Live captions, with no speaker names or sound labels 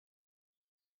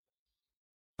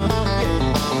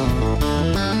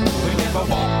I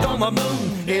walked on the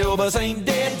moon. Elvis ain't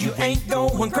dead, you ain't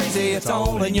going crazy. It's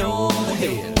all in your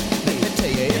head. Let me tell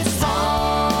you, it's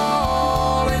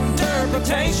all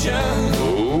interpretation.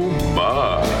 Oh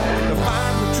my. To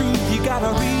find the truth, you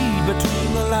gotta read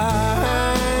between the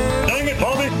lines. Dang it,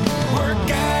 Bobby.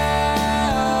 Work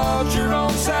out your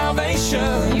own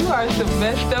salvation. You are the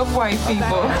best of white people.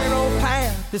 That narrow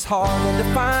path is hard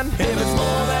to find. Heaven's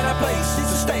more than a place,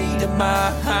 it's a state of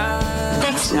mind.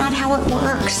 That's not how it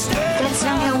works. That's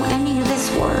not how any of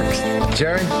this works.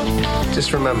 Jerry,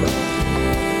 just remember,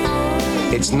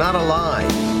 it's not a lie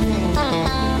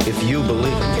if you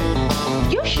believe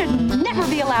it. You should never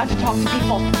be allowed to talk to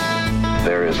people.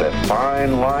 There is a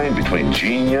fine line between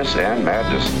genius and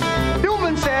madness.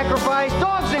 Human sacrifice,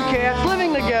 dogs and cats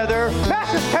living together,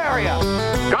 mass hysteria.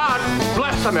 God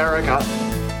bless America.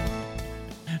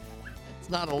 It's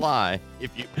not a lie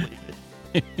if you believe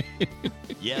it.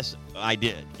 Yes, I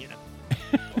did.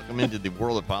 Welcome into the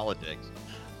world of politics.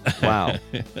 Wow.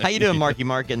 How you doing, Marky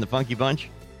Mark and the Funky Bunch?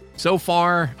 So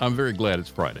far, I'm very glad it's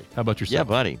Friday. How about yourself? Yeah,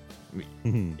 buddy.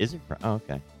 Is it? Oh,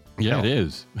 okay. Yeah, it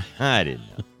is. I didn't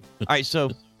know. All right, so,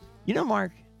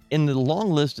 Mark, in the long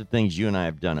list of things you and I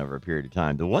have done over a period of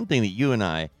time, the one thing that you and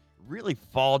I really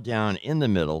fall down in the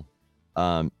middle,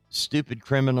 stupid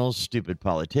criminals, stupid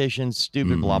politicians,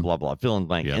 stupid blah, blah, blah, fill in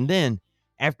blank. Yeah. And then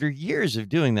after years of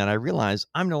doing that, I realized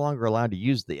I'm no longer allowed to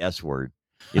use the S word.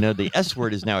 The S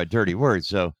word is now a dirty word.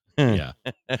 So, yeah.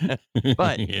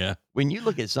 But yeah. when you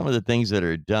look at some of the things that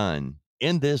are done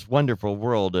in this wonderful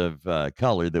world of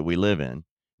color that we live in,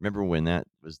 remember when that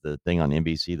was the thing on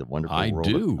NBC, the wonderful world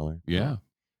of color? Yeah.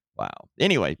 Wow.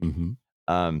 Anyway,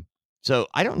 so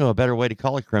I don't know a better way to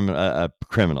call a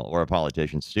criminal or a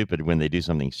politician stupid when they do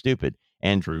something stupid.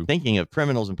 And thinking of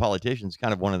criminals and politicians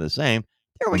kind of one and the same.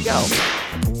 There we go.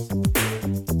 Look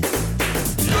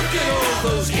at all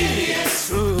those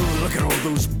idiots. Ooh, look at all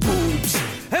those boobs.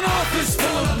 An office full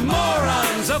of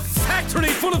morons. A factory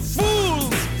full of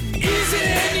fools. Is it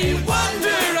any wonder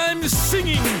I'm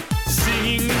singing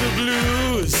the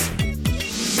blues?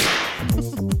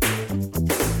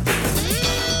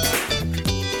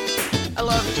 I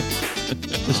love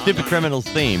it. The stupid criminals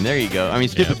theme. There you go. I mean,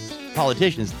 stupid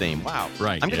politicians theme. Wow.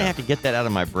 Right. I'm going to have to get that out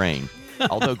of my brain.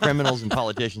 Although criminals and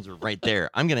politicians are right there,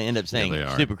 I'm going to end up saying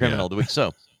stupid criminal of the week.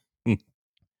 So,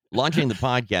 launching the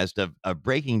podcast of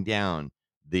breaking down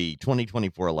the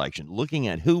 2024 election, looking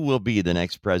at who will be the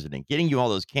next president, getting you all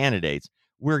those candidates.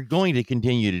 We're going to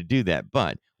continue to do that,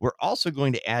 but we're also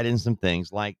going to add in some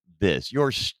things like this,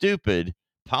 your stupid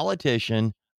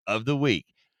politician of the week.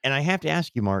 And I have to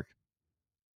ask you, Mark,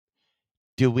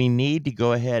 do we need to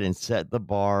go ahead and set the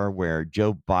bar where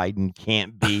Joe Biden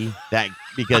can't be that?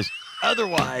 Because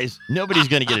otherwise, nobody's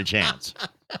going to get a chance.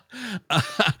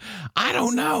 I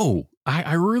don't know.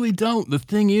 I really don't. The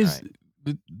thing is,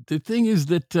 the thing is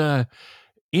that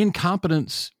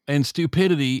incompetence and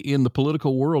stupidity in the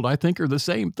political world, I think, are the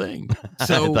same thing.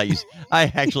 So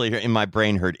I actually, in my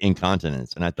brain, heard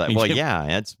incontinence, and I thought, well, yeah,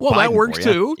 that's that works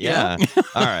too. Yeah.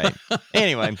 All right.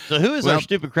 Anyway, so who is our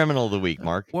stupid criminal of the week,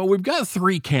 Mark? Well, we've got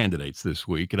 3 candidates this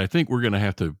week, and I think we're going to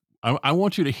have to. I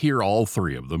want you to hear all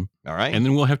 3 of them. All right. And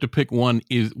then we'll have to pick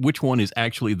which one is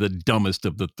actually the dumbest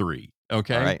of the 3.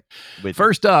 Okay. All right.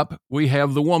 First up, we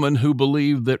have the woman who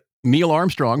believed that Neil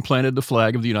Armstrong planted the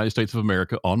flag of the United States of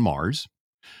America on Mars.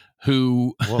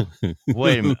 Who? Whoa,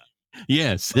 wait a minute.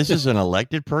 Yes. This is an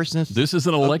elected person? This is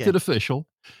an elected official.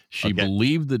 She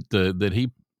believed that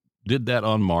he did that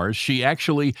on Mars. She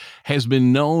actually has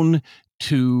been known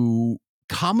to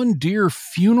commandeer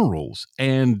funerals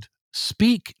and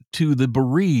speak to the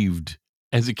bereaved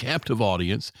as a captive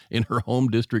audience in her home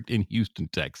district in Houston,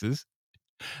 Texas.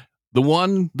 The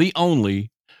one, the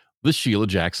only, the Sheila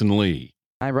Jackson Lee.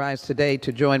 I rise today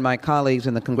to join my colleagues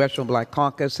in the Congressional Black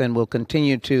Caucus and will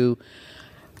continue to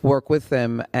work with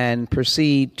them and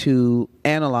proceed to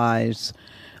analyze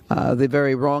the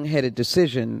very wrong-headed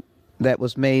decision that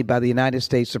was made by the United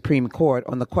States Supreme Court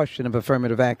on the question of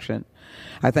affirmative action.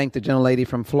 I thank the gentlelady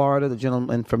from Florida, the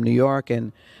gentleman from New York,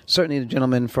 and certainly the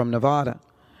gentleman from Nevada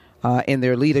in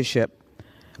their leadership.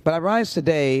 But I rise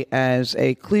today as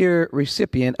a clear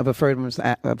recipient of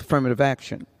affirmative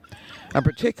action,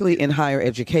 particularly in higher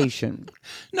education.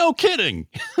 No kidding.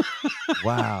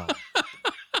 Wow.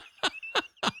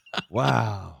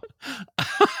 Wow.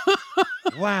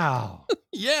 Wow.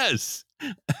 Yes.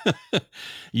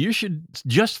 You should,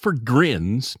 just for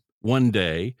grins, one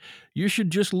day, you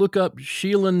should just look up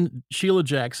Sheila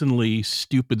Jackson Lee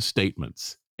stupid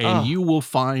statements. And you will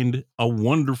find a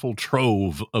wonderful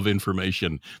trove of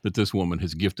information that this woman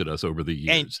has gifted us over the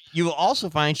years. And you will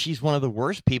also find she's one of the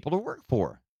worst people to work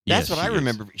for. That's what I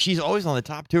remember. She's always on the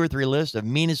top 2 or 3 list of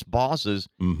meanest bosses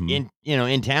in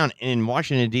town in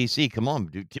Washington D.C. Come on,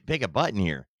 dude, pick a button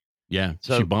here. Yeah,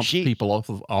 so she bumps people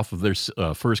off of their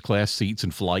first class seats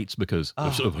and flights because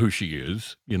of who she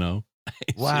is.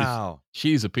 Wow,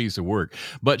 she's a piece of work.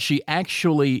 But she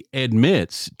actually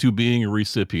admits to being a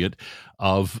recipient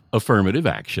of affirmative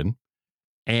action,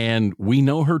 and we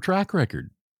know her track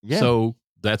record. Yeah. So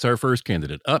that's our first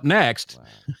candidate. Up next.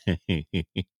 Wow.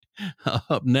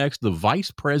 Up next, the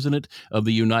Vice President of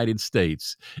the United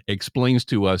States explains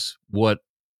to us what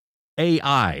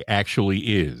AI actually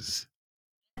is.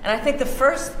 And I think the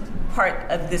first part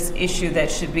of this issue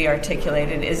that should be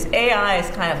articulated is AI is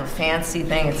kind of a fancy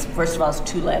thing. It's, first of all, it's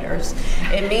 2 letters.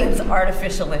 It means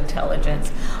artificial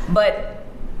intelligence. But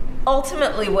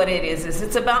ultimately what it is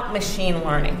it's about machine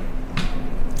learning.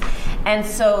 And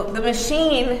so the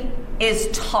machine is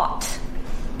taught.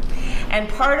 And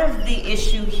part of the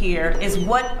issue here is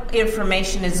what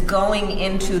information is going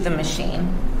into the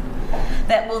machine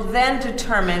that will then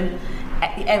determine,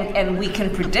 and we can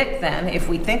predict then, if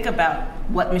we think about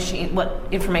what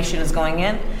information is going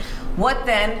in, what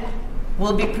then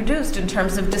will be produced in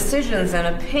terms of decisions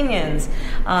and opinions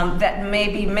that may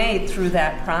be made through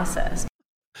that process.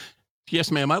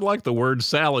 Yes, ma'am, I'd like the word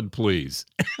salad, please.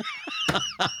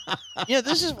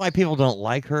 This is why people don't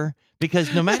like her.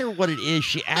 Because no matter what it is,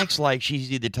 she acts like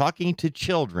she's either talking to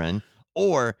children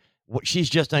or she's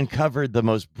just uncovered the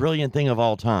most brilliant thing of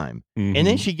all time. Mm-hmm. And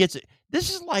then she gets it. This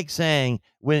is like saying,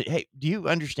 hey, do you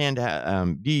understand how,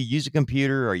 do you use a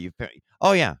computer? Or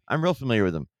oh, yeah, I'm real familiar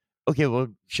with them. Okay, well,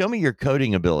 show me your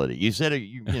coding ability. You said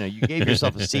you gave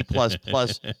yourself a C++.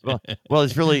 Well,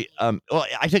 it's really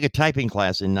I took a typing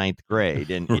class in 9th grade,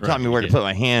 and it taught me where to put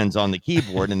my hands on the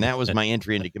keyboard, and that was my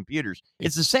entry into computers.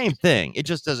 It's the same thing. It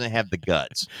just doesn't have the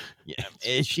guts. Yeah,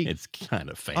 it's kind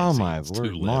of fancy. Oh my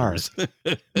word,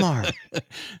 Mark,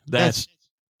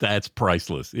 That's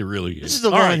priceless. It really is. This is the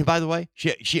woman who, by the way,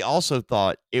 she also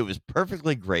thought it was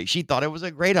perfectly great. She thought it was a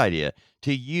great idea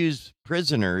to use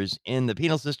prisoners in the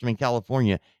penal system in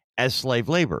California as slave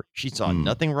labor. She saw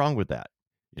nothing wrong with that.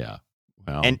 Yeah.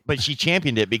 Well, but she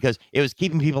championed it because it was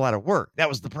keeping people out of work. That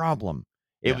was the problem.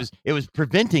 It was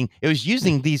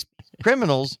using these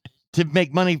criminals to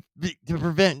make money to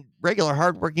prevent regular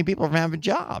hardworking people from having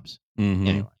jobs. Mm-hmm.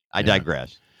 Anyway, I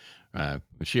digress.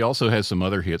 She also has some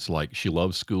other hits, like she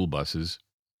loves school buses,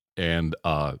 and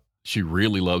she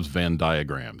really loves Venn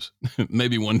diagrams.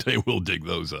 Maybe one day we'll dig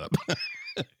those up.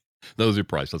 Those are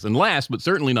priceless. And last, but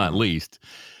certainly not least,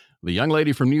 the young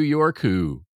lady from New York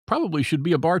who probably should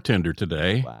be a bartender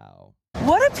today. Wow.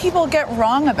 What do people get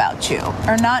wrong about you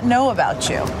or not know about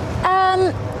you?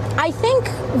 I think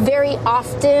very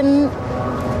often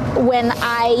when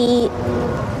I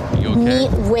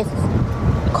meet with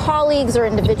colleagues or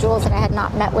individuals that I had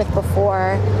not met with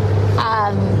before,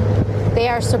 they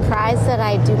are surprised that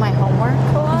I do my homework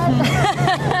a lot.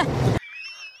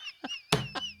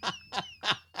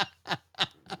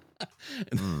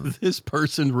 This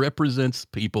person represents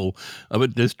people of a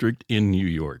district in New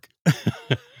York.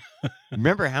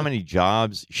 Remember how many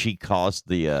jobs she cost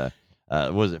the,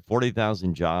 was it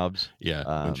 40,000 jobs?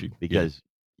 Yeah. When she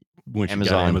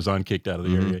got Amazon kicked out of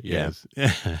the area. Yes.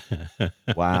 Yeah.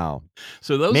 Wow.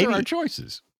 So those are our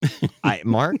choices.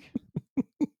 Mark,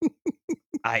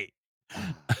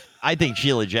 I think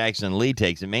Sheila Jackson Lee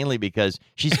takes it mainly because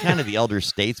she's kind of the elder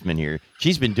statesman here.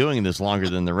 She's been doing this longer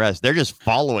than the rest. They're just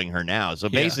following her now. So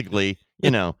basically,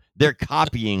 they're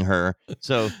copying her.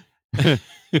 So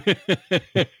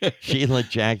Sheila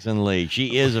Jackson Lee,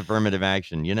 she is affirmative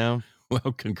action,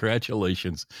 Well,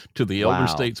 congratulations to the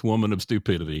elder stateswoman of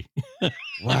stupidity.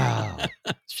 Wow.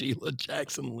 Sheila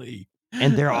Jackson Lee.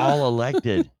 And they're all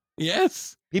elected.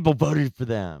 Yes. People voted for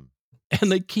them. And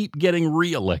they keep getting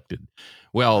reelected.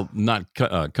 Well, not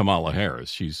Kamala Harris.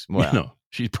 She's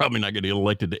probably not going to get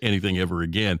elected to anything ever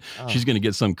again. Oh. She's going to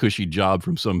get some cushy job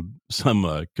from some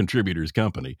contributor's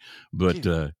company. But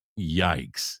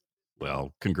yikes.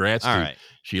 Well, congrats to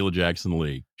Sheila Jackson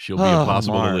Lee. She'll be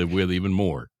impossible to live with even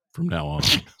more from now on.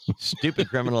 Stupid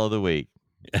criminal of the week.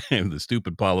 And the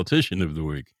stupid politician of the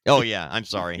week. Oh, yeah. I'm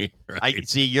sorry. Right.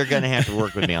 See, you're going to have to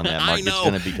work with me on that, Mark. I know. It's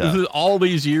going to be tough. All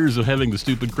these years of having the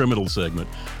stupid criminal segment,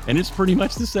 and it's pretty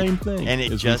much the same thing. And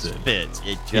it just fits.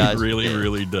 It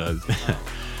really does.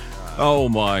 Oh,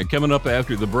 my. Coming up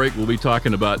after the break, we'll be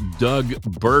talking about Doug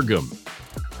Burgum.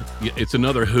 It's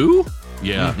another who?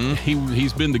 Yeah. Mm-hmm.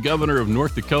 He's been the governor of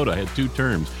North Dakota, had 2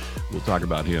 terms. We'll talk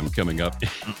about him coming up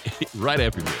right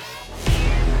after this.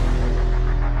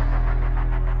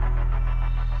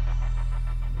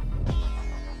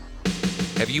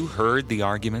 Have you heard the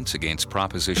arguments against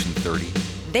Proposition 30?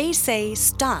 They say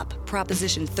stop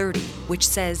Proposition 30, which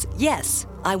says, yes,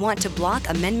 I want to block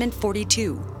Amendment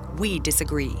 42. We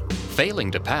disagree.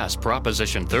 Failing to pass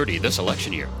Proposition 30 this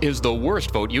election year is the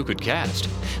worst vote you could cast.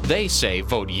 They say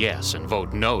vote yes and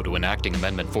vote no to enacting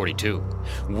Amendment 42.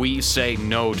 We say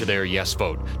no to their yes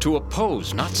vote, to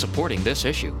oppose not supporting this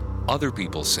issue. Other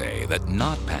people say that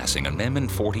not passing Amendment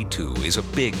 42 is a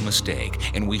big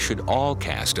mistake, and we should all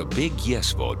cast a big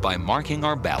yes vote by marking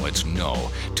our ballots no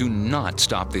to not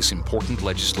stop this important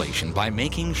legislation by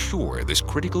making sure this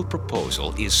critical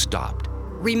proposal is stopped.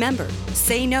 Remember,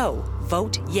 say no,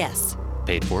 vote yes.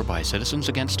 Paid for by citizens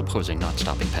against opposing not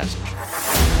stopping passage.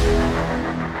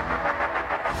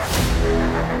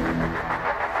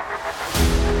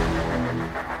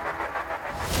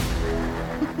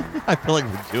 I feel like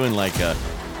we're doing like a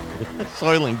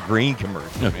Soylent Green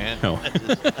commercial, man. No.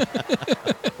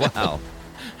 Wow.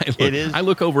 It is. I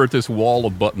look over at this wall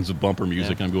of buttons of bumper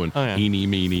music. Yeah. I'm going, eeny,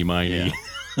 meeny, miny.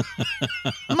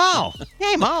 Yeah. Mo.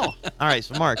 Hey, Mo. All right.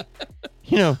 So, Mark,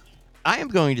 I am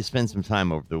going to spend some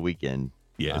time over the weekend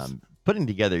putting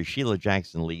together Sheila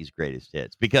Jackson Lee's greatest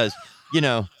hits because,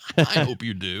 I hope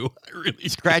you do. I really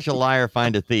scratch a liar,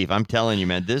 find a thief. I'm telling you,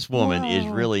 man, this woman is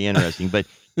really interesting. But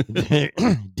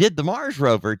did the Mars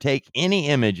rover take any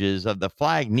images of the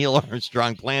flag Neil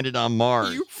Armstrong planted on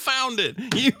Mars? You found it.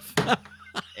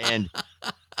 And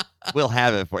we'll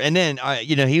have it for. And then,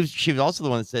 she was also the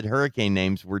one that said hurricane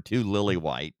names were too lily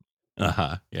white.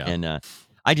 Yeah. And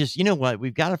I just, what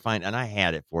we've got to find, and I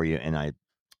had it for you, and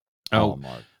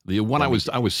Mark. The one I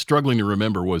was struggling to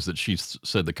remember was that she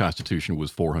said the Constitution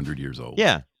was 400 years old.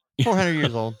 Yeah, 400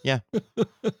 years old. Yeah,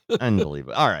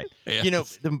 unbelievable. All right,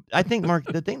 yes. I think, Mark,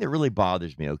 the thing that really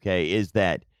bothers me, is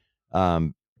that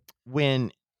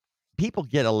when people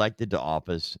get elected to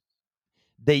office,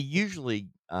 they usually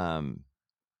there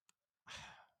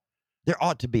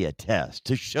ought to be a test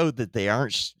to show that they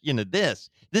aren't,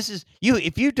 this is you.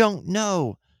 If you don't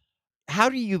know, how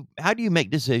do you make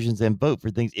decisions and vote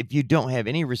for things if you don't have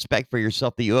any respect for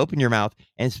yourself, that you open your mouth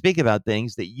and speak about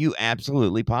things that you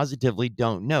absolutely positively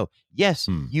don't know? Yes,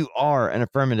 you are an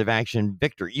affirmative action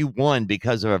victor. You won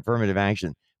because of affirmative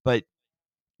action, but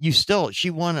she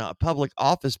won a public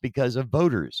office because of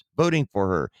voters voting for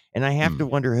her. And I have to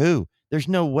wonder who. There's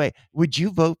no way. Would you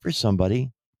vote for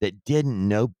somebody that didn't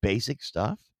know basic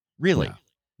stuff? Really?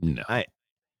 No.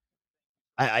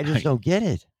 I just don't get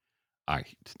it.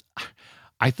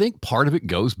 I think part of it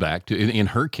goes back to, in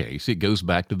her case, it goes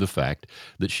back to the fact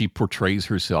that she portrays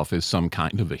herself as some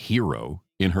kind of a hero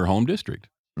in her home district.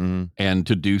 Mm-hmm. And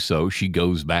to do so, she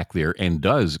goes back there and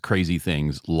does crazy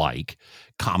things like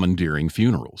commandeering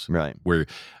funerals. Right. Where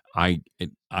I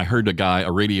heard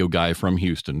a radio guy from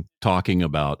Houston talking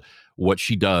about what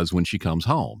she does when she comes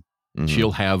home. Mm-hmm.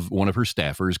 She'll have one of her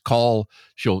staffers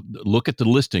she'll look at the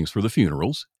listings for the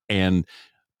funerals and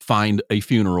find a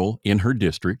funeral in her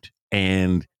district,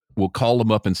 and we'll call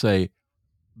them up and say,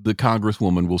 the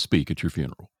congresswoman will speak at your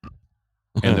funeral.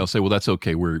 And they'll say, well, that's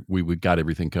okay. We've got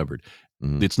everything covered.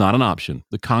 Mm-hmm. It's not an option.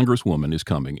 The congresswoman is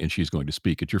coming and she's going to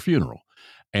speak at your funeral.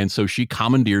 And so she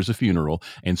commandeers a funeral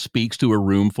and speaks to a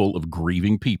room full of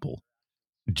grieving people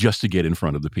just to get in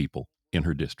front of the people in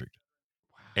her district.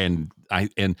 And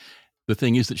the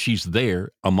thing is that she's there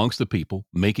amongst the people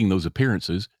making those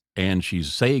appearances, and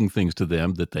she's saying things to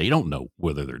them that they don't know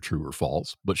whether they're true or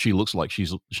false, but she looks like she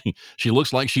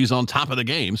looks like she's on top of the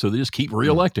game, so they just keep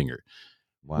reelecting her.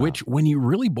 Wow. Which, when you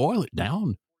really boil it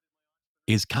down,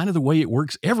 is kind of the way it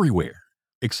works everywhere,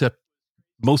 except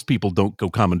most people don't go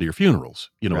commandeer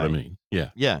funerals. You know what I mean? Yeah.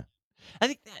 Yeah. I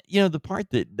think that, the part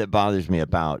that bothers me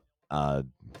about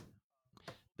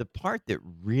the part that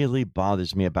really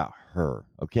bothers me about her,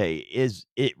 is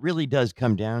it really does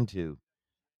come down to,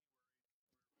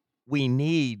 we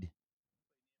need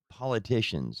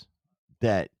politicians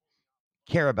that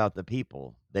care about the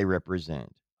people they represent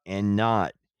and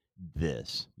not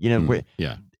this.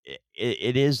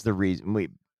 It is the reason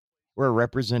we're a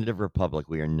representative republic.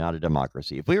 We are not a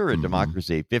democracy. If we were a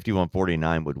democracy,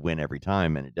 51-49 would win every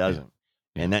time, and it doesn't.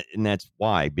 Yeah. And that's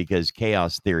why, because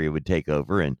chaos theory would take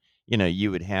over, and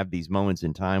you would have these moments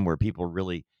in time where people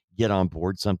really get on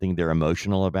board something they're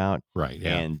emotional about, right?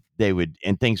 Yeah.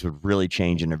 And things would really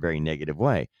change in a very negative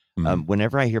way.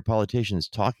 Whenever I hear politicians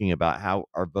talking about how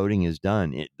our voting is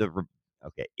done,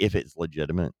 if it's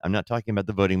legitimate, I'm not talking about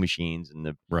the voting machines and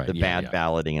the bad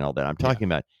balloting and all that. I'm talking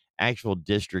about actual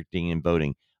districting and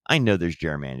voting. I know there's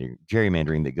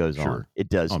gerrymandering that goes on. It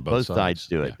does. On both sides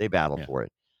do it. They battle for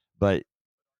it. But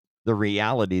the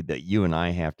reality that you and I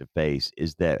have to face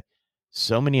is that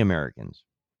so many Americans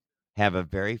have a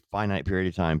very finite period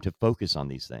of time to focus on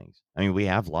these things. I mean, we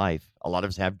have life. A lot of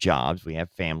us have jobs. We have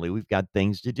family. We've got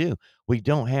things to do. We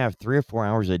don't have 3 or 4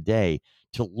 hours a day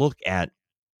to look at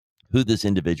who this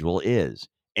individual is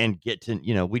and get to,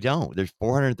 we don't. There's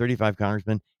 435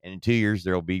 congressmen, and in 2 years,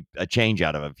 there'll be a change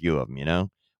out of a few of them.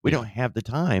 We don't have the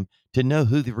time to know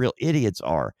who the real idiots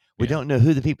are. We don't know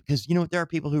who the people, because, there are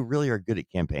people who really are good at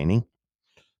campaigning.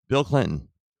 Bill Clinton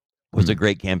was a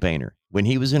great campaigner. When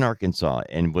he was in Arkansas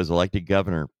and was elected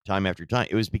governor time after time,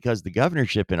 it was because the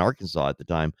governorship in Arkansas at the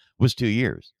time was 2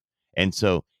 years. And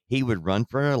so he would run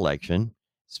for an election,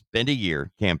 spend a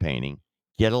year campaigning,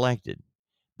 get elected.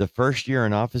 The first year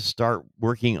in office, start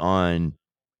working on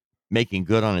making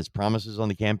good on his promises on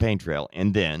the campaign trail,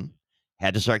 and then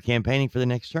had to start campaigning for the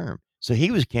next term. So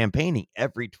he was campaigning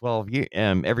every 12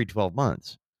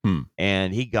 months,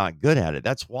 and he got good at it.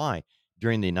 That's why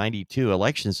during the 92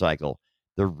 election cycle,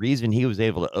 the reason he was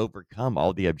able to overcome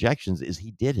all the objections is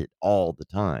he did it all the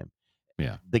time.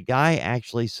 Yeah. The guy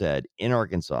actually said in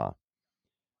Arkansas,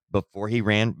 before he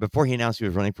announced he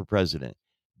was running for president,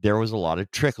 there was a lot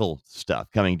of trickle stuff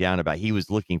coming down about he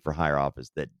was looking for higher office,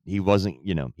 that he wasn't,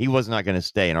 he was not going to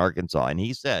stay in Arkansas. And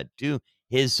he said to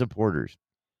his supporters,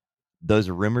 those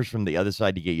are rumors from the other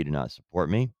side to get you to not support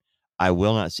me. I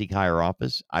will not seek higher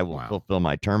office. I will fulfill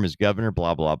my term as governor,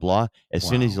 blah, blah, blah. As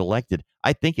soon as he's elected,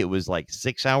 I think it was like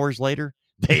 6 hours later,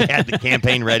 they had the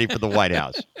campaign ready for the White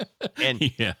House.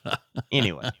 And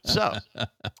anyway, so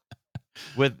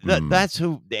with that's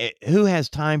who has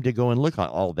time to go and look at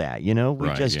all that, we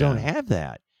just don't have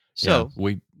that. So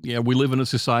we live in a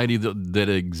society that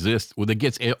exists, that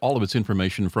gets all of its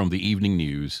information from the evening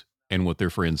news and what their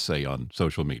friends say on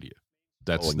social media.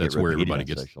 That's where everybody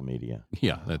gets social media.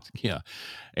 Yeah,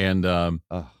 and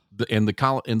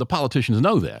the politicians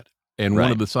know that. And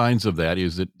one of the signs of that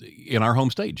is that in our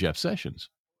home state, Jeff Sessions,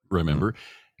 remember,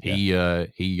 he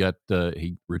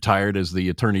retired as the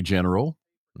attorney general.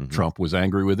 Trump was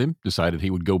angry with him, decided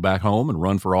he would go back home and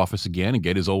run for office again and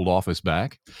get his old office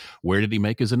back. Where did he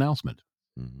make his announcement?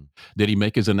 Did he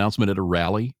make his announcement at a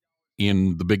rally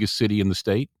in the biggest city in the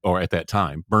state, or at that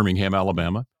time, Birmingham,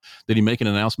 Alabama? Did he make an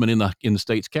announcement in the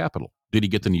state's capital? Did he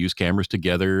get the news cameras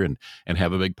together and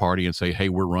have a big party and say, hey,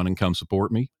 we're running, come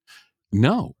support me?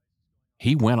 No.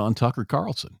 He went on Tucker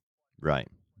Carlson. Right.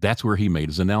 That's where he made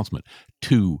his announcement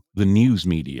to the news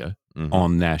media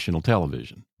on national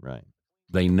television. Right.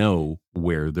 They know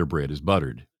where their bread is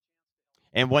buttered.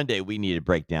 And one day we need to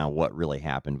break down what really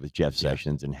happened with Jeff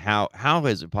Sessions and how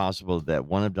is it possible that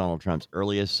one of Donald Trump's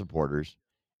earliest supporters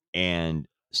and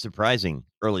surprising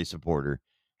early supporter,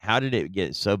 how did it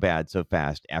get so bad so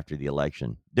fast after the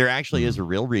election? There actually is a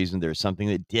real reason. There's something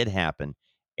that did happen.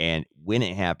 And when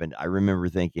it happened, I remember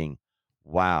thinking,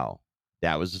 wow,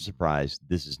 that was a surprise.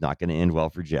 This is not going to end well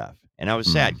for Jeff. And I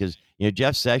was sad because,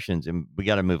 Jeff Sessions, and we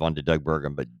got to move on to Doug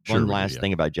Burgum, but one last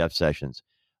thing about Jeff Sessions.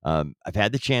 I've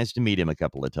had the chance to meet him a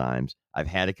couple of times. I've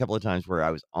had a couple of times where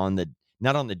I was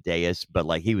not on the dais, but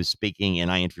like he was speaking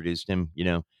and I introduced him,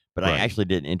 but I actually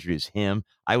didn't introduce him.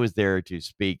 I was there to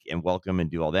speak and welcome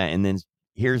and do all that. And then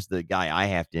here's the guy I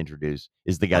have to introduce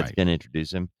is the guy that's going to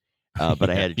introduce him. But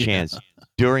I had a chance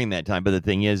during that time. But the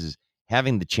thing is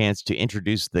having the chance to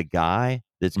introduce the guy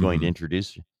that's going to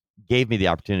introduce gave me the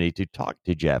opportunity to talk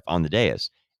to Jeff on the dais.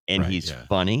 And he's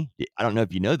funny. I don't know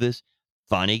if you know this,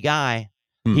 funny guy.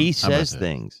 He says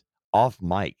things off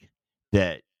mic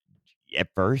that at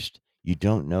first you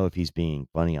don't know if he's being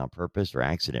funny on purpose or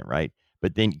accident, right?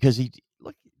 But then because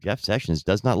Jeff Sessions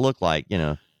does not look like,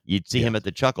 you'd see him at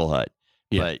the Chuckle Hut.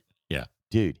 But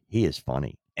dude, he is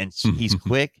funny. And he's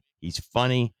quick, he's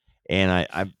funny. And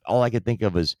I all I could think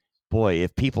of was, boy,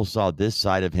 if people saw this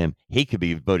side of him, he could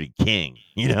be voted king.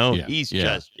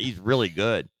 He's really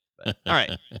good. But, all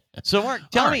right. So Mark,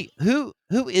 tell me who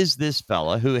is this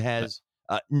fella who has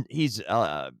he's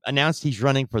announced he's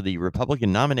running for the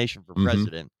Republican nomination for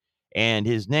president, and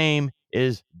his name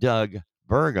is Doug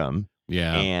Burgum.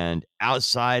 Yeah. And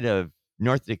outside of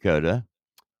North Dakota,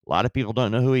 a lot of people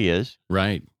don't know who he is.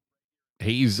 Right.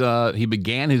 He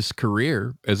began his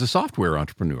career as a software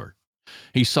entrepreneur.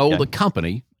 He sold a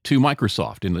company to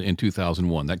Microsoft in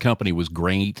 2001. That company was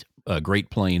Great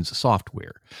Plains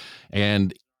Software.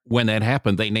 And when that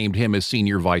happened, they named him as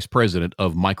senior vice president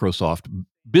of Microsoft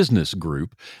Business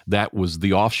Group. That was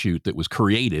the offshoot that was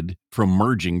created from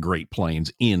merging Great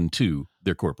Plains into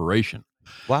their corporation.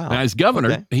 Wow. Now, as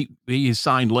governor, he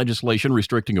signed legislation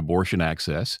restricting abortion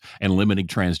access and limiting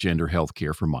transgender health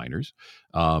care for minors.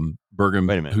 Burgum,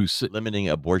 wait a minute. Who's limiting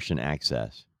abortion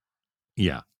access?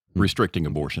 Yeah. Restricting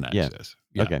abortion access.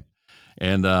 Yeah. Okay.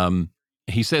 And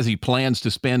He says he plans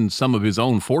to spend some of his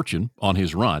own fortune on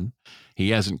his run.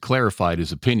 He hasn't clarified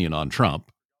his opinion on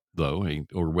Trump, though,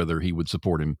 or whether he would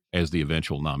support him as the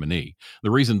eventual nominee.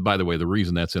 The reason, by the way,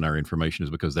 that's in our information is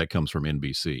because that comes from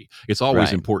NBC. It's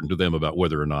always important to them about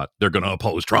whether or not they're going to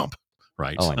oppose Trump,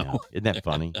 right? Oh, I know. Isn't that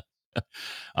funny?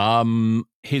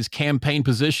 His campaign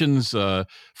positions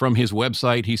from his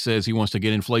website, he says he wants to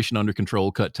get inflation under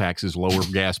control, cut taxes, lower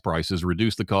gas prices,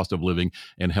 reduce the cost of living,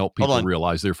 and help people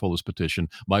realize their fullest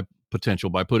potential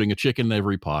by putting a chicken in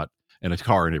every pot and a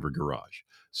car in every garage.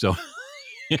 So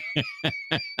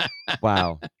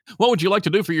wow. What would you like to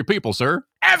do for your people, sir?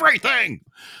 Everything.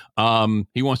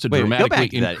 He wants to dramatically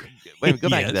go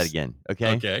back to that again.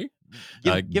 Okay.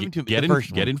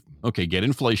 Get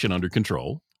inflation under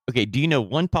control. Okay, do you know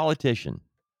one politician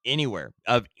anywhere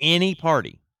of any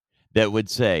party that would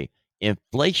say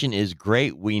inflation is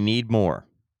great, we need more?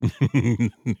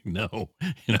 No.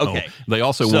 Okay. They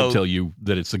also won't tell you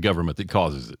that it's the government that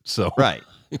causes it. So right.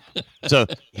 So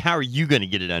how are you going to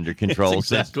get it under control?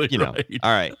 That's exactly right.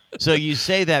 All right. So you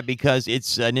say that because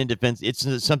it's an indefense. It's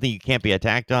something you can't be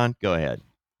attacked on. Go ahead.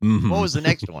 Mm-hmm. What was the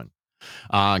next one?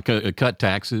 Cut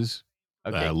taxes.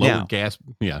 Okay. Lower gas.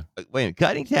 Yeah. Wait a minute.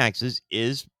 Cutting taxes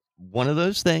is one of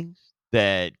those things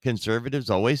that conservatives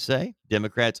always say,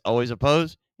 Democrats always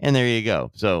oppose, and there you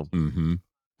go. So,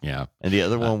 yeah. And the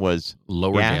other one was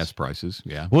lower gas prices.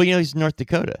 Yeah. Well, he's in North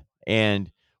Dakota,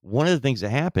 and one of the things that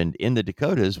happened in the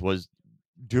Dakotas was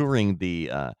during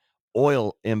the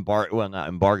oil embargo. Well, not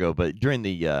embargo, but during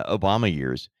the Obama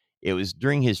years, it was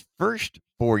during his first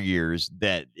 4 years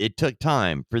that it took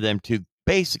time for them to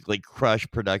basically crush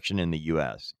production in the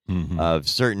U.S. Of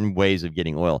certain ways of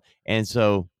getting oil, and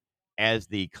so as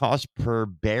the cost per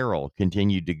barrel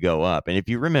continued to go up. And if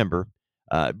you remember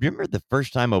the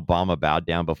first time Obama bowed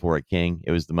down before a king?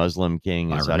 It was the Muslim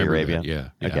king in Saudi Arabia. Yeah.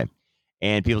 Okay.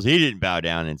 And people say he didn't bow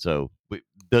down. And so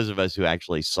those of us who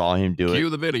actually saw him do it.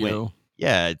 Cue the video.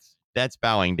 That's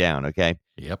bowing down. Okay.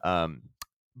 Yep.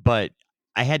 But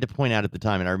I had to point out at the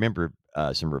time, and I remember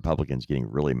some Republicans getting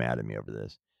really mad at me over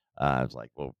this. I was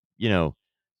like, well,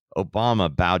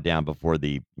 Obama bowed down before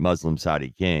the Muslim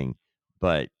Saudi king,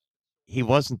 but he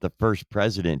wasn't the first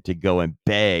president to go and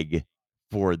beg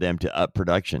for them to up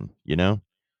production, Yeah.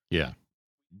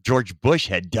 George Bush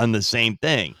had done the same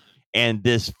thing. And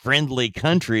this friendly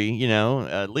country,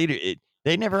 leader,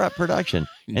 they never up production.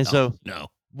 And no.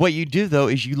 What you do, though,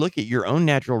 is you look at your own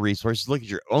natural resources, look at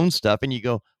your own stuff, and you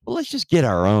go, well, let's just get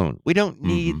our own. We don't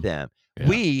need them. Yeah.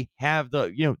 We have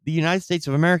the United States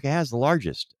of America has the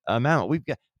largest amount. We've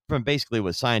got, from basically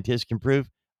what scientists can prove,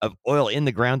 of oil in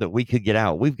the ground that we could get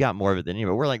out. We've got more of it than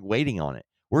anybody. We're like waiting on it.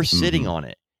 We're sitting on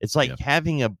it. It's like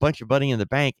having a bunch of money in the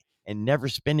bank and never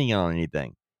spending it on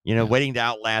anything, waiting to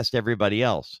outlast everybody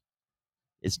else.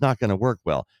 It's not going to work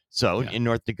well. So in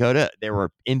North Dakota, there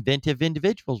were inventive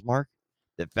individuals, Mark,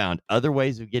 that found other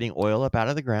ways of getting oil up out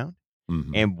of the ground.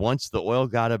 And once the oil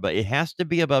got above, it has to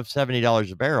be above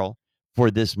 $70 a barrel for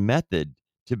this method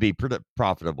to be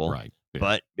profitable. Right. Yeah.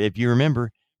 But if you remember,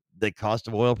 the cost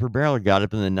of oil per barrel got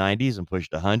up in the 90s and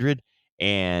pushed 100.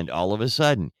 And all of a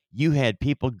sudden, you had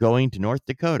people going to North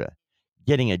Dakota,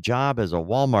 getting a job as a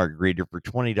Walmart greeter for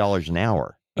 $20 an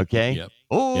hour. Okay.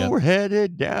 We're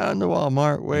headed down the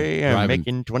Walmart way and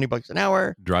making $20 an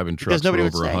hour. Driving trucks for over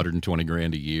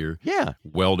 $120,000 a year. Yeah.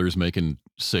 Welders making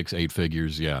 6-8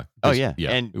 figures. Yeah. Yeah.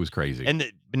 And it was crazy.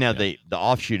 And the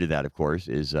offshoot of that, of course,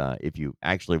 is if you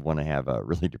actually want to have a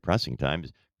really depressing time,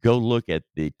 is go look at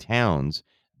the towns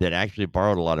that actually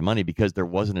borrowed a lot of money because there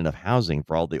wasn't enough housing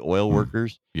for all the oil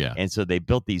workers. Yeah. And so they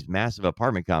built these massive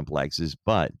apartment complexes,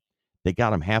 but they got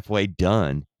them halfway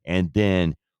done. And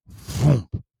then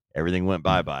everything went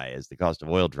bye-bye as the cost of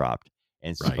oil dropped.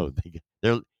 And so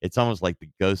it's almost like the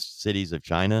ghost cities of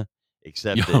China,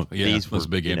 except that these those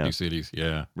were big empty cities.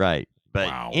 Yeah. Right.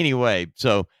 But anyway,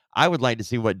 so I would like to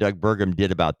see what Doug Burgum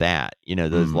did about that,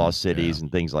 those lost cities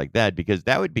and things like that, because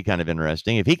that would be kind of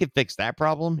interesting. If he could fix that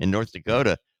problem in North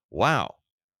Dakota, wow.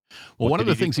 Well, one of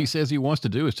the things he says he wants to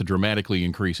do is to dramatically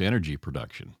increase energy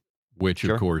production, which,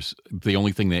 of course, the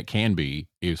only thing that can be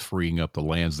is freeing up the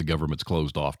lands the government's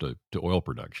closed off to oil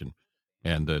production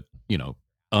and,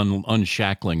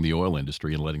 unshackling the oil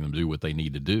industry and letting them do what they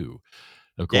need to do.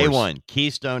 Of course, Day one,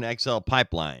 Keystone XL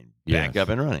pipeline back up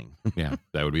and running. Yeah,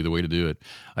 that would be the way to do it.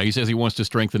 He says he wants to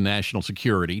strengthen national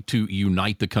security to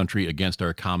unite the country against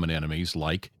our common enemies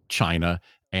like China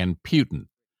and Putin.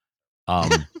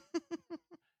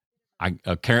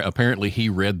 Apparently he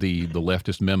read the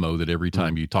leftist memo that every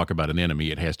time you talk about an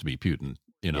enemy, it has to be Putin.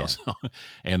 So,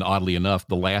 and oddly enough,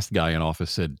 the last guy in office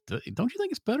said, "Don't you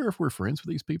think it's better if we're friends with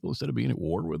these people instead of being at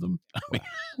war with them?"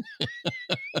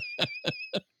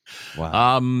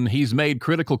 Wow. He's made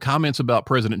critical comments about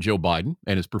President Joe Biden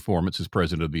and his performance as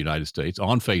president of the United States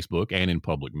on Facebook and in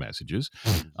public messages.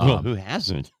 Well, who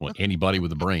hasn't? Well, anybody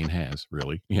with a brain has,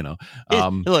 really,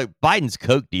 Look, Biden's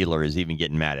Coke dealer is even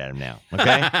getting mad at him now.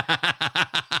 Okay.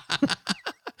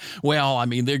 Well, I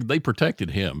mean, they protected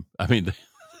him. I mean,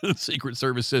 the Secret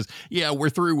Service says, "Yeah, we're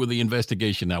through with the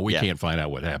investigation now. We can't find out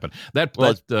what happened."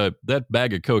 That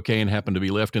bag of cocaine happened to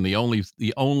be left in the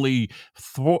only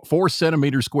 4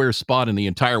 centimeter square spot in the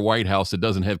entire White House that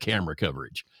doesn't have camera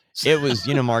coverage. It was,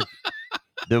 Mark.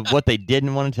 What they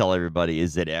didn't want to tell everybody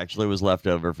is that it actually was left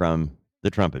over from the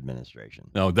Trump administration.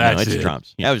 No, that's it's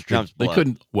Trump's. Yeah. That was Trump's.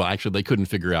 They couldn't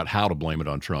figure out how to blame it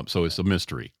on Trump, so it's a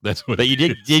mystery. That's what. But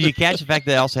did you catch the fact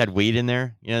that they also had weed in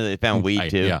there? They found weed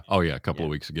too. Yeah. Oh yeah, a couple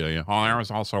of weeks ago. Yeah. Oh, there was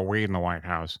also weed in the White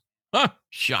House.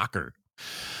 Shocker.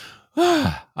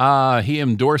 He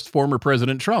endorsed former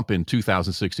President Trump in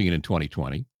 2016 and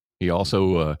 2020. He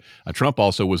also Trump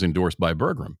also was endorsed by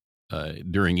Bergram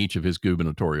during each of his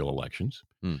gubernatorial elections.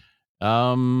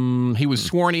 He was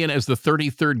sworn in as the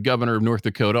 33rd governor of North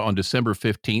Dakota on December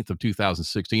 15th of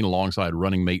 2016, alongside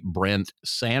running mate Brent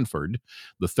Sanford,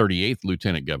 the 38th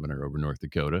lieutenant governor over North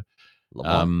Dakota.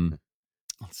 Let's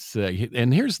say,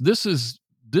 and this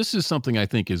is something I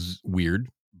think is weird,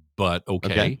 but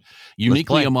okay.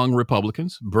 Uniquely among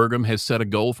Republicans, Bergam has set a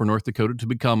goal for North Dakota to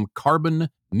become carbon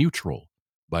neutral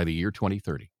by the year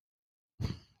 2030.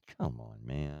 Come on,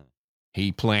 man.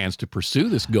 He plans to pursue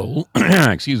this goal,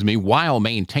 while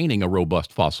maintaining a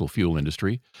robust fossil fuel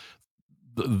industry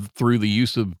through the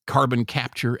use of carbon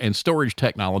capture and storage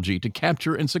technology to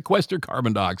capture and sequester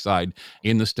carbon dioxide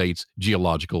in the state's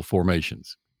geological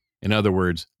formations. In other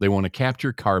words, they want to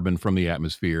capture carbon from the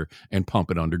atmosphere and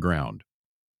pump it underground.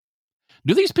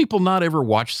 Do these people not ever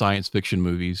watch science fiction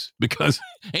movies? Because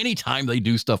anytime they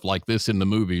do stuff like this in the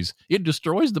movies, it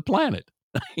destroys the planet.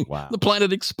 Wow. The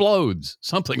planet explodes.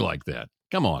 Something like that.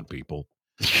 Come on, people.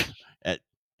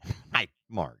 Hi,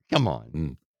 Mark. Come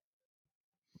on.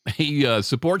 He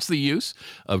supports the use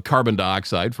of carbon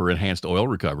dioxide for enhanced oil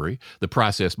recovery, the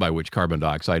process by which carbon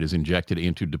dioxide is injected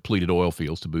into depleted oil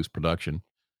fields to boost production.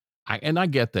 I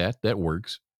get that. That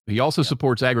works. He also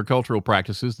supports agricultural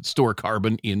practices that store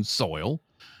carbon in soil.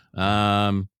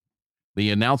 The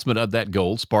announcement of that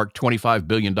goal sparked $25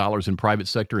 billion in private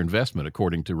sector investment,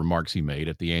 according to remarks he made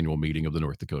at the annual meeting of the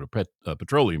North Dakota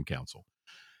Petroleum Council.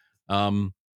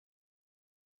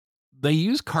 They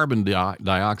use carbon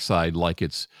dioxide like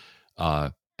it's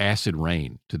acid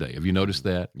rain today. Have you noticed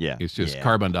that? Yeah. It's just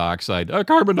carbon dioxide.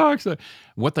 Carbon dioxide.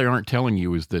 What they aren't telling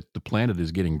you is that the planet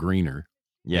is getting greener.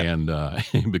 Yeah. And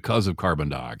because of carbon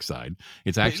dioxide,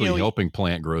 it's actually helping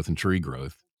plant growth and tree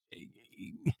growth.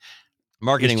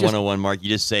 Marketing 101, Mark. You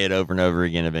just say it over and over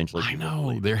again. Eventually, I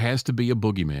know there has to be a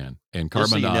boogeyman, and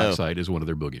carbon dioxide is one of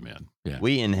their boogeymen. Yeah.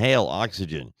 We inhale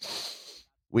oxygen.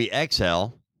 We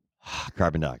exhale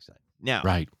carbon dioxide. Now,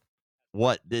 right.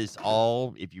 What this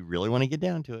all, if you really want to get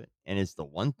down to it, and it's the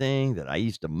one thing that I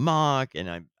used to mock, and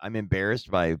I'm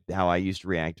embarrassed by how I used to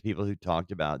react to people who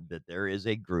talked about that there is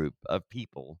a group of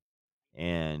people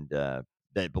and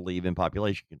that believe in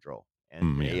population control,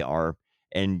 and they are.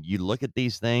 And you look at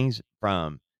these things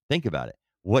think about it.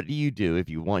 What do you do if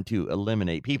you want to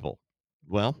eliminate people?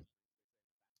 Well,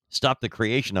 stop the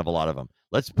creation of a lot of them.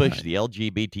 Let's push the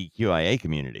LGBTQIA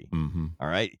community. Mm-hmm. All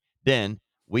right. Then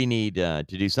we need to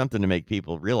do something to make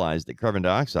people realize that carbon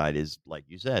dioxide is, like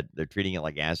you said, they're treating it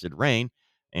like acid rain.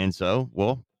 And so,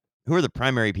 well, who are the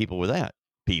primary people with that?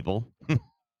 People.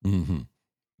 Mm-hmm.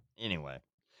 Anyway.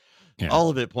 Yeah. All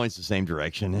of it points the same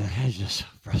direction. It's just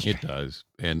frustrating. It does.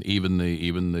 And even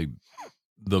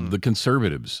the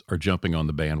conservatives are jumping on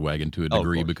the bandwagon to a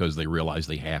degree because they realize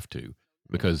they have to,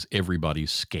 because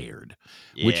everybody's scared,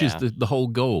 which is the whole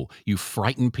goal. You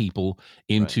frighten people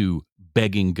into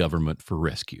begging government for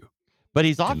rescue. But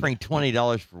he's offering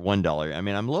 $20 for $1. I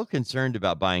mean, I'm a little concerned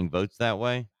about buying votes that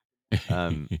way.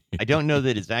 I don't know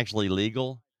that it's actually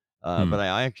legal, but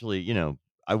I actually,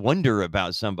 I wonder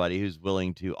about somebody who's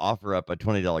willing to offer up a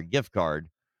 $20 gift card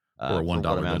or a $1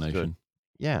 donation.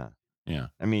 Yeah.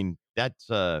 I mean, that's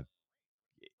I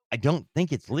don't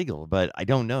think it's legal, but I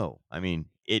don't know. I mean,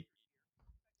 it.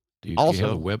 Do you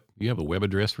also have a web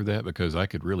address for that? Because I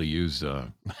could really use.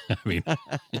 I mean,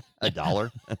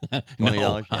 $1,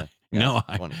 $20. No,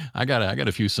 I got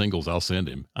a few singles I'll send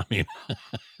him. I mean,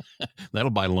 that'll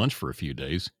buy lunch for a few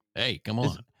days. Hey, come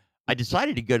on. I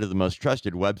decided to go to the most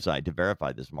trusted website to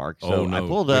verify this, Mark. So no. I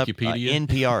pulled up Wikipedia?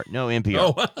 NPR. No,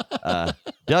 NPR.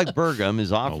 Doug Burgum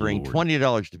is offering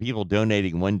 $20 to people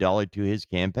donating $1 to his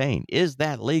campaign. Is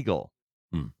that legal?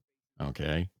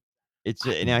 Okay. It's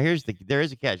now there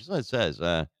is a catch. That's what it says.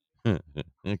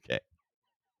 Okay.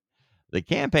 The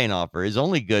campaign offer is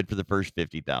only good for the first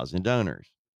 50,000 donors.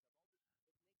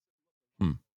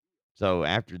 So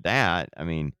after that, I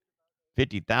mean,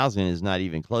 50,000 is not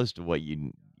even close to what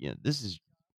this is.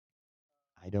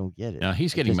 I don't get it. Now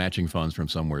he's getting matching funds from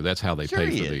somewhere. That's how they pay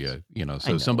for the,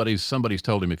 so somebody's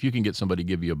told him, if you can get somebody to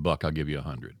give you $1, I'll give you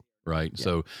 100. Right. Yeah.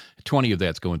 So 20 of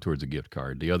that's going towards a gift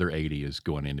card. The other 80 is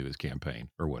going into his campaign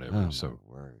or whatever.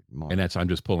 And I'm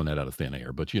just pulling that out of thin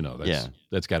air, but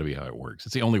that's got to be how it works.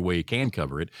 It's the only way you can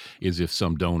cover it is if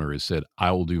some donor has said,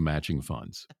 I will do matching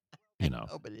funds,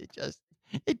 but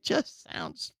it just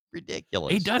sounds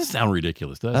ridiculous. It does sound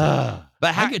ridiculous, doesn't it?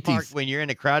 But Mark, when you're in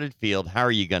a crowded field, how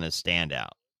are you going to stand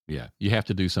out? Yeah, you have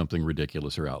to do something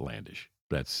ridiculous or outlandish.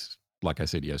 That's, like I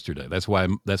said yesterday, that's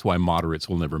why moderates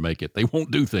will never make it. They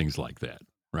won't do things like that,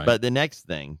 right? But the next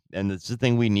thing, and it's the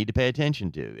thing we need to pay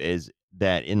attention to, is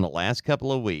that in the last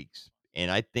couple of weeks, and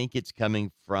I think it's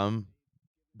coming from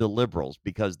the liberals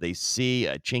because they see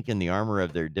a chink in the armor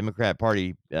of their Democrat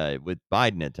Party with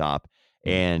Biden at top,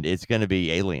 and it's going to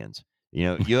be aliens.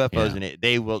 UFOs, and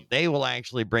they will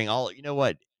actually bring all. You know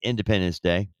what? Independence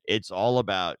Day. It's all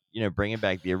about bringing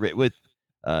back the with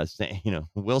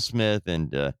Will Smith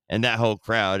and that whole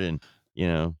crowd, and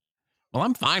Well,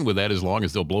 I'm fine with that as long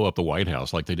as they'll blow up the White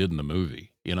House like they did in the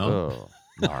movie. Oh,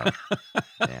 Mark.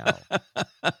 Now,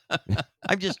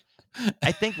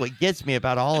 I think what gets me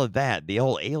about all of that, the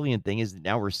whole alien thing, is that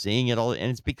now we're seeing it all, and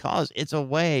it's because it's a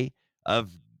way of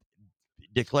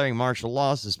declaring martial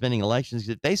law, suspending elections,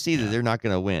 if they see that they're not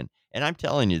going to win. And I'm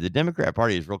telling you, the Democrat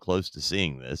Party is real close to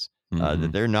seeing this,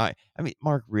 that they're not. I mean,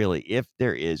 Mark, really, if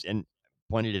there is, and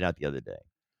pointed it out the other day,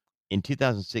 in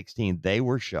 2016, they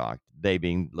were shocked, they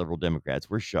being liberal Democrats,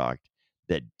 were shocked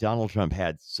that Donald Trump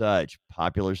had such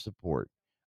popular support.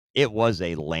 It was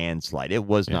a landslide. It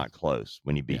was not close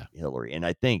when he beat Hillary. And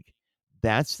I think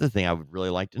that's the thing I would really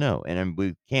like to know. And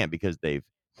we can't because they've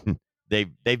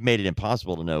made it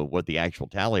impossible to know what the actual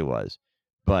tally was.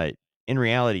 But in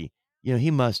reality,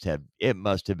 it must have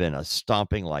been a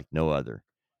stomping like no other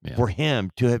for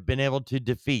him to have been able to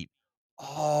defeat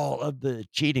all of the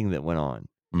cheating that went on.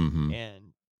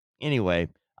 And anyway,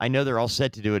 I know they're all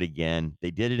set to do it again.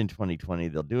 They did it in 2020.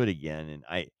 They'll do it again.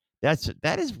 And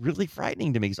that is really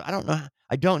frightening to me because I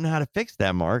don't know how to fix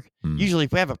that, Mark. Usually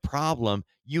if we have a problem,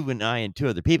 you and I and two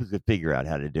other people could figure out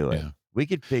how to do it. Yeah. We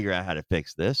could figure out how to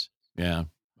fix this. Yeah.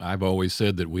 I've always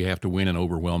said that we have to win in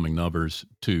overwhelming numbers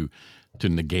to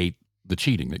negate the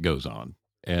cheating that goes on.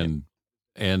 And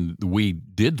we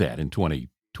did that in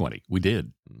 2020. We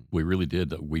did. We really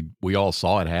did. We all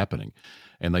saw it happening.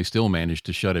 And they still managed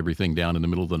to shut everything down in the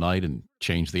middle of the night and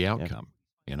change the outcome.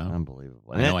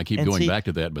 Unbelievable. I know I keep going back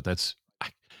to that, but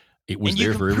it was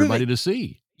there for everybody to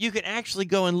see. You could actually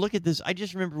go and look at this. I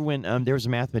just remember when there was a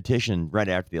mathematician right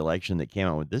after the election that came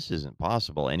out with this isn't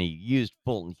possible, and he used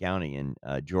Fulton County in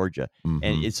Georgia.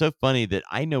 And it's so funny that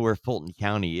I know where Fulton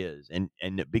County is,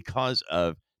 and because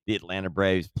of the Atlanta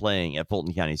Braves playing at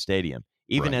Fulton County Stadium.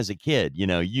 Even as a kid,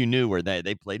 you knew where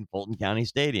they played in Fulton County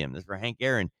Stadium. That's where Hank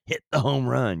Aaron hit the home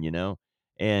run,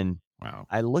 And wow.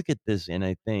 I look at this and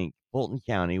I think Fulton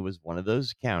County was one of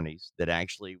those counties that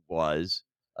actually was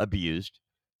abused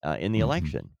in the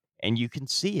election. And you can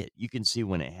see it. You can see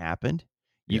when it happened.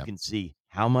 You can see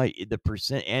how much the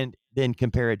percent, and then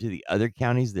compare it to the other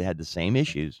counties that had the same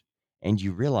issues. And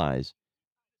you realize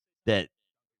that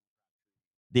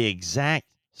the exact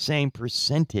same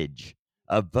percentage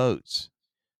of votes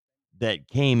that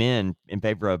came in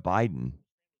favor of Biden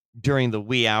during the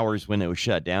wee hours when it was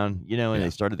shut down, and they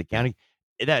started the counting,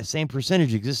 that same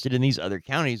percentage existed in these other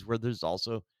counties where there's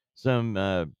also some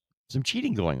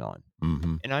cheating going on.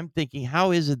 And I'm thinking, how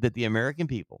is it that the American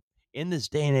people in this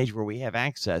day and age where we have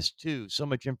access to so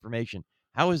much information,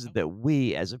 how is it that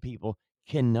we as a people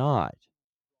cannot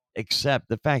accept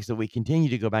the facts that we continue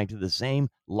to go back to the same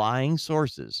lying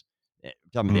sources,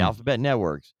 talking about the alphabet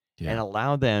networks, and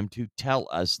allow them to tell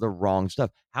us the wrong stuff?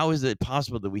 How is it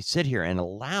possible that we sit here and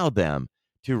allow them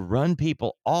to run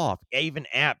people off, even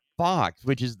at Fox,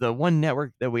 which is the one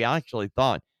network that we actually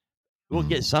thought will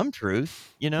get some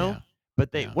truth,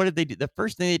 But what did they do? The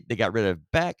first thing they got rid of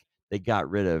Beck, they got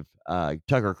rid of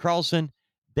Tucker Carlson.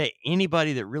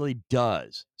 Anybody that really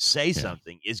does say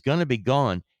something is going to be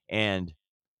gone. And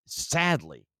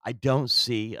sadly, I don't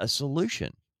see a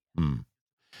solution.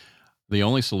 The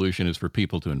only solution is for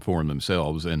people to inform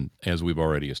themselves. And as we've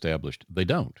already established, they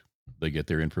don't. They get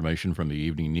their information from the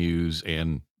evening news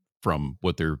and from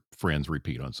what their friends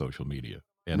repeat on social media.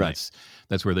 And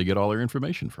that's where they get all their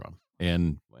information from.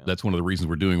 And that's one of the reasons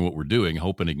we're doing what we're doing,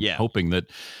 hoping that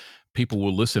people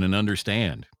will listen and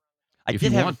understand. I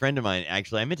did have a friend of mine,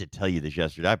 actually, I meant to tell you this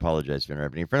yesterday. I apologize for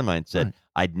interrupting. A friend of mine said,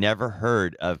 I'd never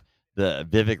heard of the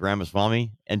Vivek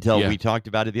Ramaswamy until we talked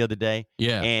about it the other day.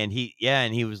 Yeah. And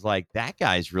he was like, that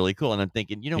guy's really cool. And I'm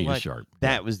thinking, you know what? Sharp.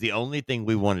 That was the only thing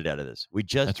we wanted out of this. We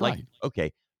just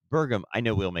okay, Burgum, I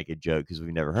know we'll make a joke because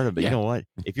we've never heard of him, but you know what?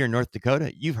 If you're in North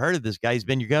Dakota, you've heard of this guy. He's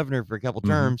been your governor for a couple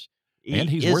terms. And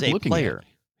he's worth looking at.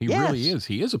 He really is.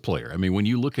 He is a player. I mean, when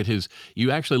you look at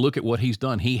you actually look at what he's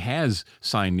done. He has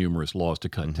signed numerous laws to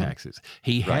cut taxes.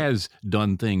 He has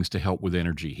done things to help with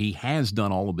energy. He has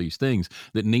done all of these things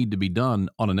that need to be done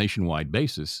on a nationwide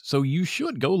basis. So you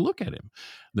should go look at him.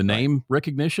 The name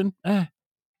recognition,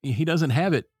 he doesn't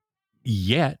have it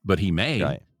yet, but he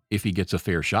may if he gets a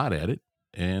fair shot at it.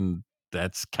 And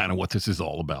that's kind of what this is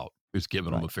all about. Is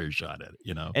giving them a fair shot at it,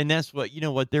 you know? And that's what,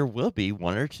 there will be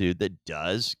one or two that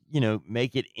does,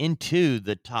 make it into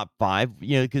the top 5,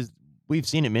 because we've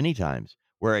seen it many times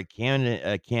where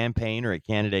a campaign or a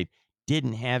candidate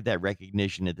didn't have that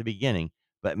recognition at the beginning,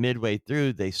 but midway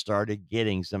through, they started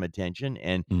getting some attention.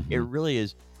 And it really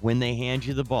is when they hand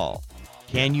you the ball.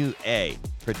 Can you, A,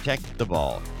 protect the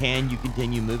ball? Can you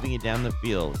continue moving it down the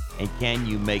field? And can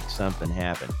you make something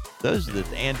happen? Those are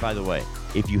and by the way,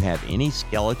 if you have any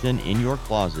skeleton in your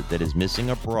closet that is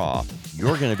missing a bra,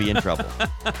 you're going to be in trouble.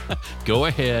 Go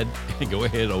ahead,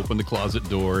 open the closet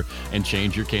door and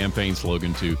change your campaign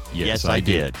slogan to, yes I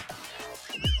did.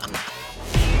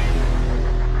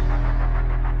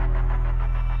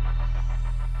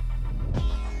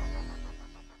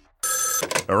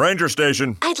 A ranger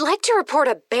station. I'd like to report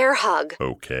a bear hug.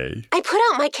 Okay. I put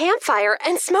out my campfire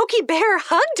and Smokey Bear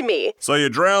hugged me. So you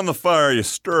drowned the fire, you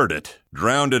stirred it,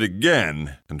 drowned it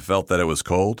again, and felt that it was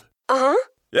cold? Uh-huh.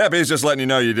 Yep, he's just letting you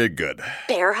know you did good.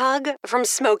 Bear hug from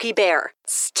Smokey Bear.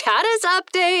 Status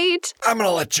update. I'm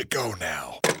gonna let you go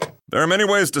now. There are many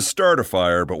ways to start a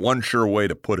fire, but one sure way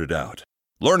to put it out.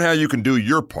 Learn how you can do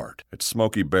your part at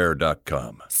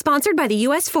SmokeyBear.com. Sponsored by the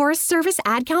U.S. Forest Service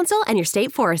Ad Council and your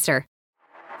state forester.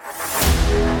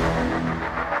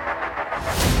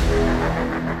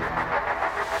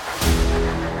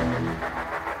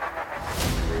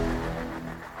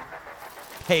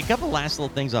 Hey, a couple last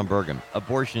little things on Burgum.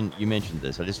 Abortion, you mentioned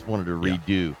this. I just wanted to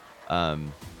redo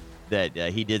that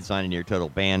he did sign a near total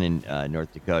ban in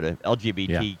North Dakota.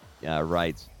 LGBT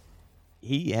rights.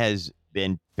 He has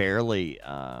been fairly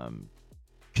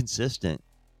consistent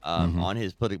on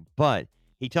his political, but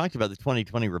he talked about the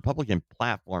 2020 Republican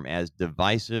platform as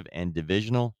divisive and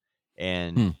divisional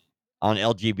and on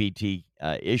LGBT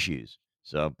issues.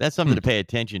 So that's something to pay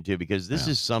attention to because this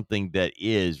is something that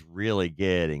is really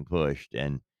getting pushed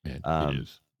and it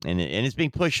is. And it's being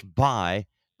pushed by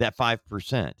that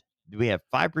 5%. We have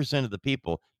 5% of the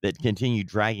people that continue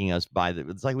dragging us by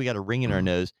it's like we got a ring in our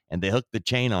nose and they hook the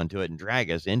chain onto it and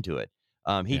drag us into it.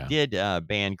 He did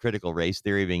ban critical race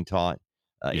theory being taught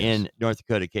in North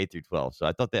Dakota K through 12. So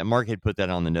I thought that Mark had put that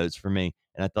on the notes for me,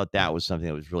 and I thought that was something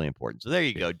that was really important. So there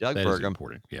you go, Doug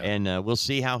Burgum. And we'll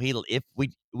see how we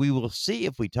will see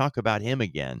if we talk about him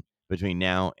again between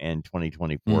now and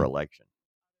 2024 election.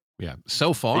 Yeah.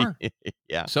 So far,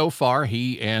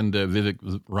 he and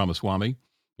Vivek Ramaswamy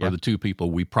are the two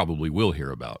people we probably will hear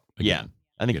about again.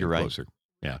 I think you're right. Closer.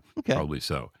 Yeah, probably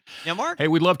so. Now, Mark. Hey,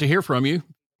 we'd love to hear from you.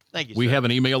 Thank you, We sir. have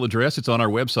an email address. It's on our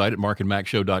website at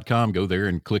markandmackshow.com. Go there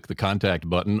and click the contact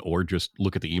button or just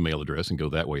look at the email address and go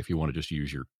that way if you want to just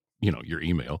use your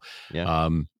email. Yeah.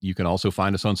 You can also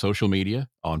find us on social media,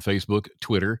 on Facebook,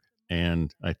 Twitter,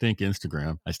 and I think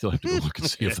Instagram. I still have to go look and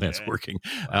see if that's working.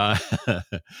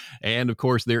 And of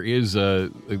course, there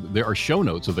are show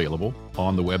notes available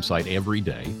on the website every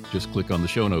day. Just click on the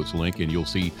show notes link and you'll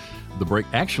see the break.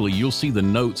 Actually, you'll see the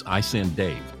notes I send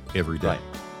Dave every day. Right.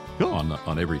 Cool.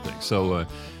 On everything. So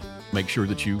make sure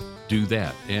that you do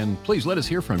that. And please let us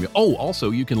hear from you. Oh,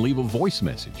 also, you can leave a voice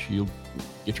message. You'll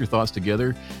get your thoughts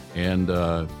together and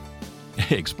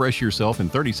express yourself in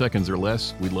 30 seconds or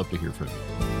less. We'd love to hear from you.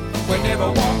 We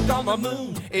never walked on the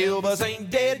moon. Elvis ain't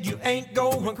dead. You ain't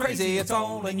going crazy. It's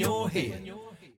all in your head.